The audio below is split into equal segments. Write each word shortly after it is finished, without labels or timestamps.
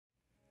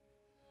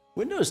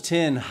Windows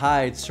 10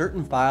 hides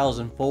certain files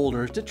and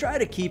folders to try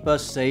to keep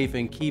us safe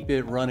and keep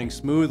it running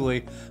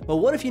smoothly. But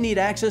what if you need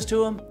access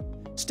to them?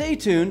 Stay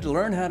tuned to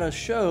learn how to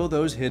show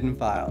those hidden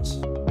files.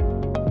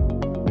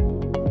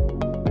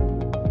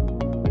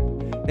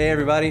 Hey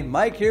everybody,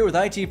 Mike here with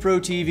IT Pro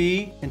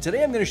TV, and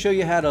today I'm going to show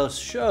you how to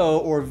show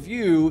or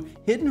view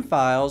hidden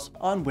files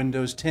on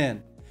Windows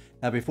 10.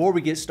 Now before we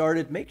get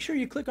started, make sure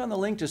you click on the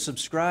link to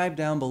subscribe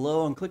down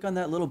below and click on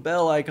that little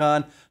bell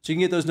icon so you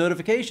can get those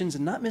notifications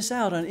and not miss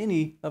out on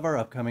any of our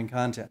upcoming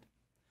content.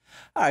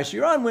 Alright, so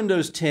you're on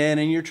Windows 10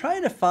 and you're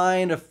trying to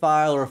find a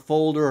file or a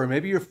folder, or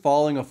maybe you're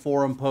following a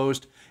forum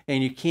post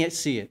and you can't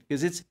see it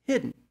because it's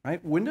hidden,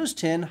 right? Windows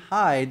 10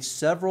 hides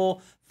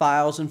several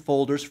files and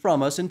folders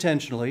from us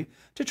intentionally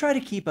to try to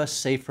keep us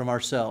safe from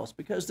ourselves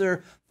because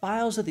they're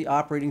files that the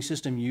operating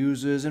system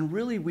uses and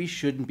really we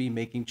shouldn't be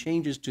making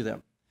changes to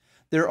them.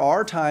 There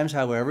are times,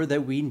 however,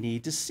 that we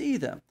need to see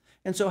them.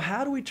 And so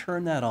how do we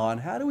turn that on?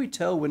 How do we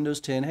tell Windows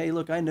 10, hey,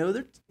 look, I know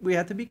that we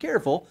have to be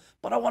careful,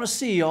 but I want to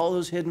see all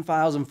those hidden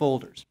files and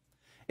folders?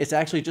 It's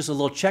actually just a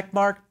little check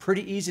mark,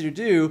 pretty easy to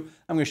do.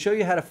 I'm going to show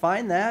you how to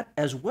find that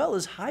as well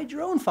as hide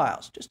your own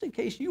files, just in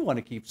case you want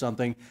to keep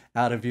something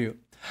out of view.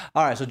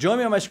 All right, so join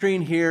me on my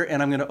screen here, and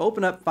I'm going to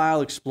open up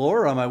File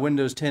Explorer on my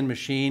Windows 10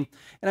 machine,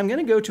 and I'm going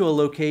to go to a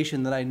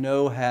location that I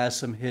know has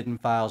some hidden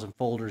files and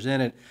folders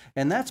in it,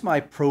 and that's my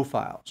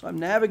profile. So I'm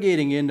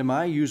navigating into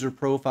my user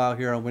profile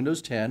here on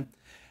Windows 10,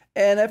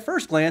 and at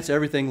first glance,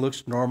 everything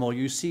looks normal.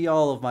 You see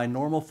all of my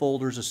normal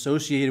folders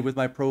associated with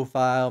my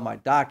profile, my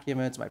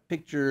documents, my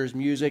pictures,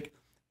 music,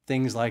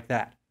 things like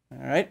that.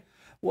 All right,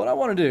 what I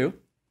want to do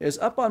is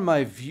up on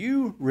my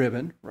View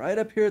ribbon, right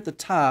up here at the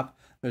top,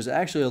 there's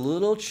actually a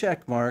little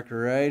check mark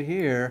right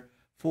here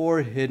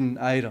for hidden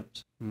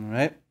items. All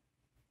right.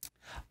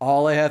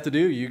 All I have to do,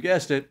 you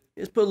guessed it,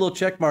 is put a little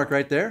check mark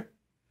right there.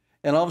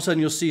 And all of a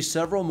sudden you'll see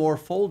several more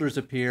folders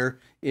appear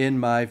in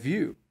my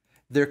view.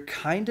 They're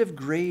kind of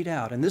grayed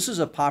out. And this is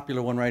a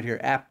popular one right here,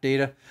 app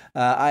data.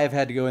 I have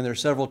had to go in there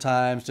several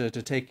times to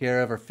take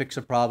care of or fix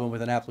a problem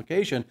with an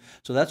application.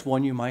 So that's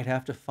one you might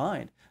have to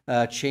find.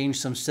 Change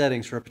some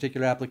settings for a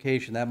particular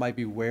application. That might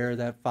be where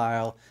that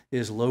file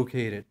is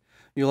located.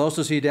 You'll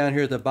also see down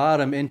here at the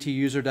bottom,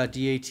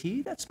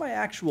 ntuser.dat. That's my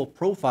actual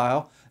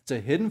profile. It's a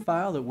hidden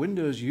file that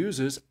Windows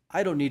uses.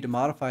 I don't need to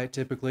modify it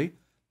typically,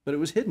 but it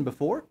was hidden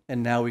before,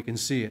 and now we can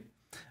see it.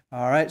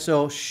 All right,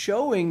 so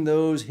showing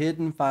those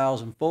hidden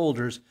files and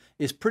folders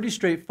is pretty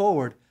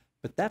straightforward,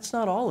 but that's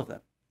not all of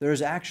them.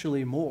 There's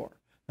actually more.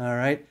 All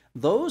right,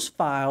 those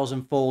files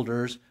and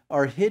folders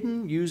are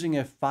hidden using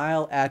a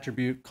file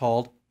attribute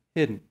called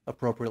hidden,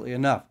 appropriately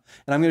enough.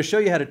 And I'm going to show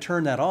you how to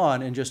turn that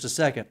on in just a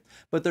second.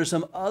 But there's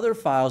some other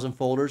files and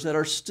folders that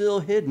are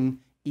still hidden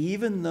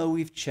even though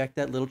we've checked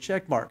that little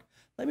check mark.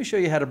 Let me show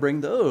you how to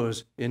bring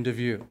those into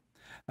view.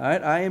 All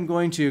right, I am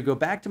going to go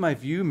back to my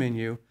View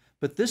menu,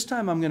 but this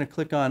time I'm going to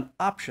click on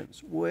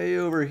Options way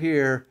over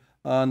here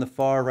on the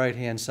far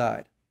right-hand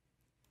side.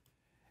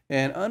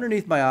 And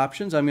underneath my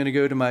options, I'm going to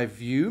go to my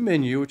View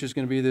menu, which is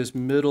going to be this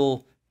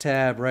middle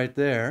tab right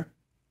there.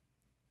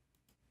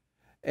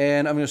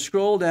 And I'm going to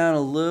scroll down a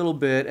little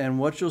bit, and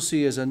what you'll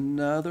see is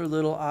another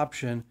little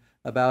option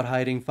about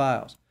hiding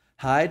files.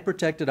 Hide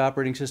protected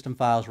operating system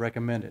files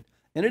recommended.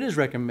 And it is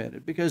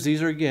recommended because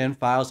these are, again,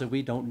 files that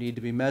we don't need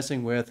to be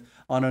messing with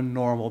on a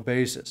normal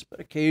basis.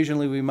 But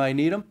occasionally we might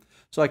need them.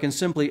 So I can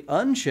simply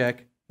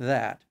uncheck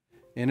that.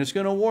 And it's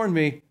going to warn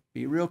me,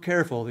 be real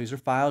careful. These are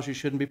files you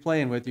shouldn't be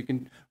playing with. You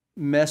can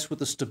mess with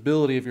the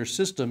stability of your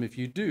system if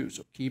you do.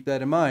 So keep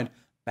that in mind.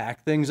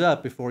 Back things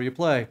up before you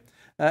play.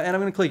 And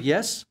I'm going to click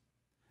Yes.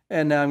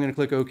 And now I'm going to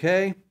click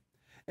OK.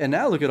 And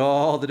now look at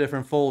all the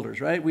different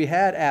folders, right? We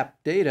had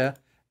app data.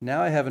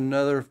 Now I have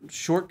another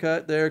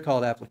shortcut there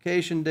called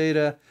application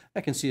data.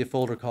 I can see a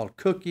folder called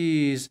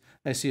cookies.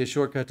 I see a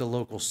shortcut to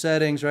local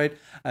settings, right?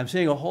 I'm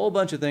seeing a whole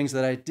bunch of things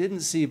that I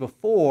didn't see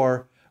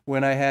before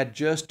when I had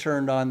just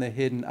turned on the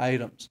hidden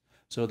items.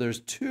 So there's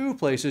two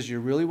places you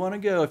really want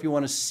to go if you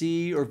want to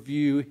see or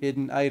view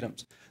hidden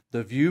items.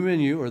 The View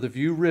menu or the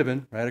View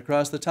ribbon right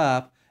across the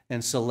top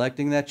and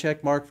selecting that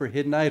check mark for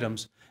hidden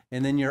items.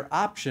 And then your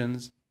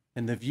options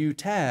in the View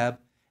tab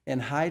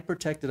and hide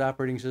protected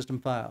operating system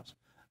files.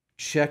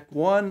 Check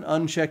one,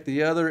 uncheck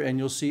the other, and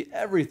you'll see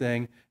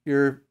everything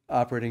your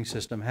operating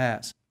system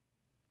has.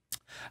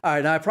 All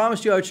right, now I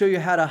promised you I would show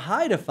you how to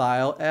hide a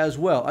file as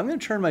well. I'm going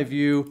to turn my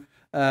view,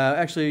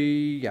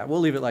 we'll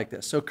leave it like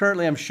this. So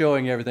currently I'm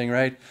showing everything,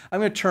 right? I'm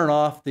going to turn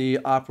off the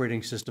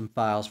operating system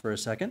files for a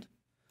second.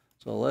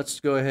 So let's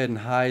go ahead and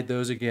hide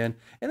those again.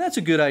 And that's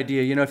a good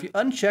idea. You know, if you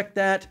uncheck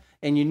that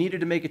and you needed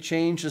to make a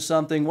change to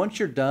something, once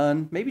you're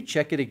done, maybe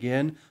check it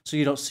again so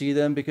you don't see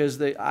them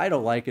because I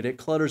don't like it. It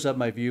clutters up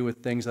my view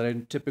with things that I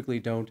typically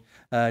don't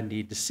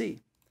need to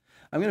see.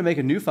 I'm going to make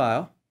a new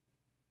file.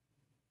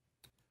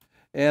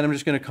 And I'm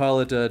just going to call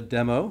it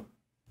demo.txt.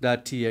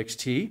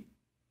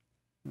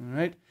 All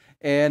right.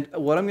 And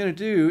what I'm going to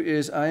do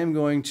is I am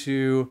going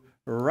to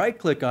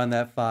right-click on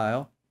that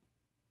file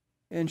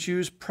and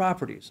choose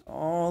Properties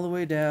all the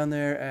way down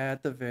there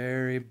at the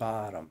very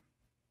bottom.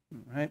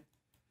 All right.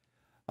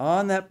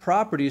 on that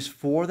properties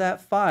for that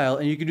file,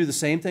 and you can do the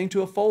same thing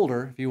to a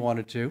folder if you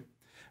wanted to,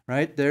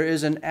 right? There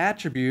is an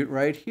attribute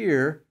right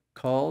here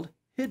called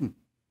hidden.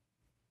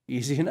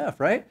 Easy enough,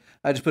 right?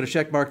 I just put a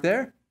check mark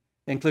there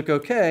and click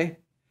OK,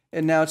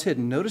 and now it's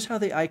hidden. Notice how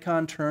the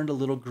icon turned a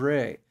little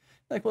gray.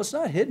 Like, well, it's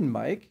not hidden,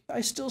 Mike.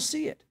 I still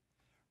see it.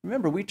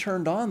 Remember, we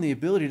turned on the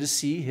ability to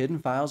see hidden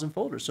files and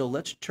folders. So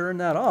let's turn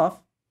that off.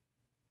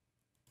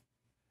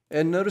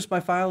 And notice my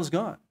file is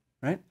gone,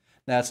 right?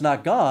 Now, it's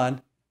not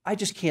gone. I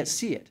just can't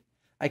see it.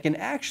 I can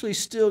actually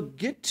still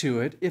get to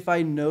it if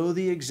I know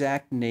the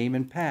exact name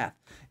and path.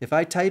 If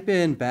I type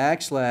in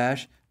 /demo.txt,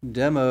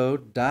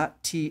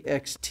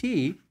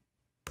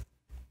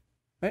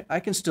 right, I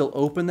can still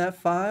open that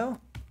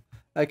file.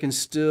 I can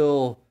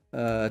still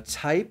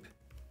type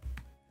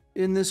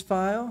in this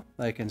file.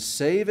 I can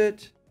save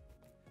it,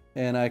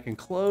 and I can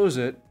close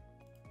it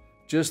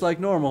just like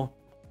normal,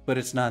 but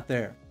it's not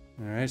there.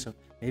 All right, so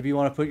maybe you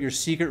want to put your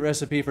secret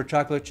recipe for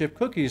chocolate chip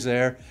cookies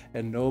there,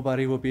 and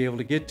nobody will be able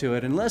to get to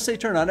it unless they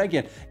turn on.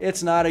 Again,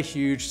 it's not a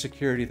huge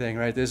security thing,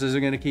 right? This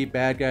isn't going to keep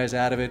bad guys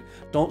out of it.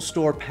 Don't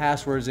store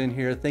passwords in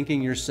here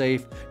thinking you're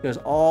safe, because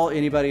all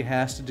anybody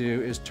has to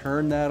do is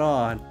turn that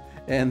on,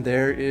 and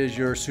there is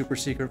your super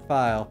secret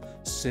file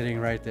sitting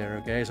right there,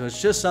 okay? So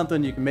it's just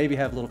something you can maybe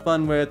have a little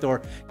fun with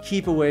or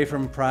keep away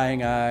from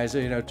prying eyes,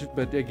 you know,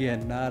 but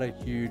again, not a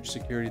huge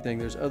security thing.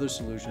 There's other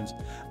solutions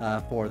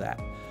for that.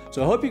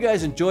 So I hope you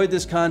guys enjoyed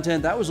this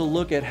content. That was a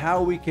look at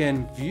how we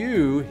can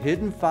view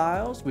hidden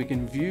files, we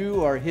can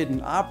view our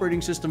hidden operating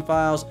system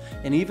files,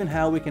 and even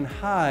how we can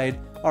hide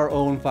our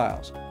own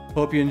files.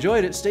 Hope you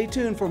enjoyed it. Stay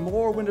tuned for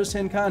more Windows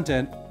 10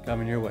 content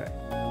coming your way.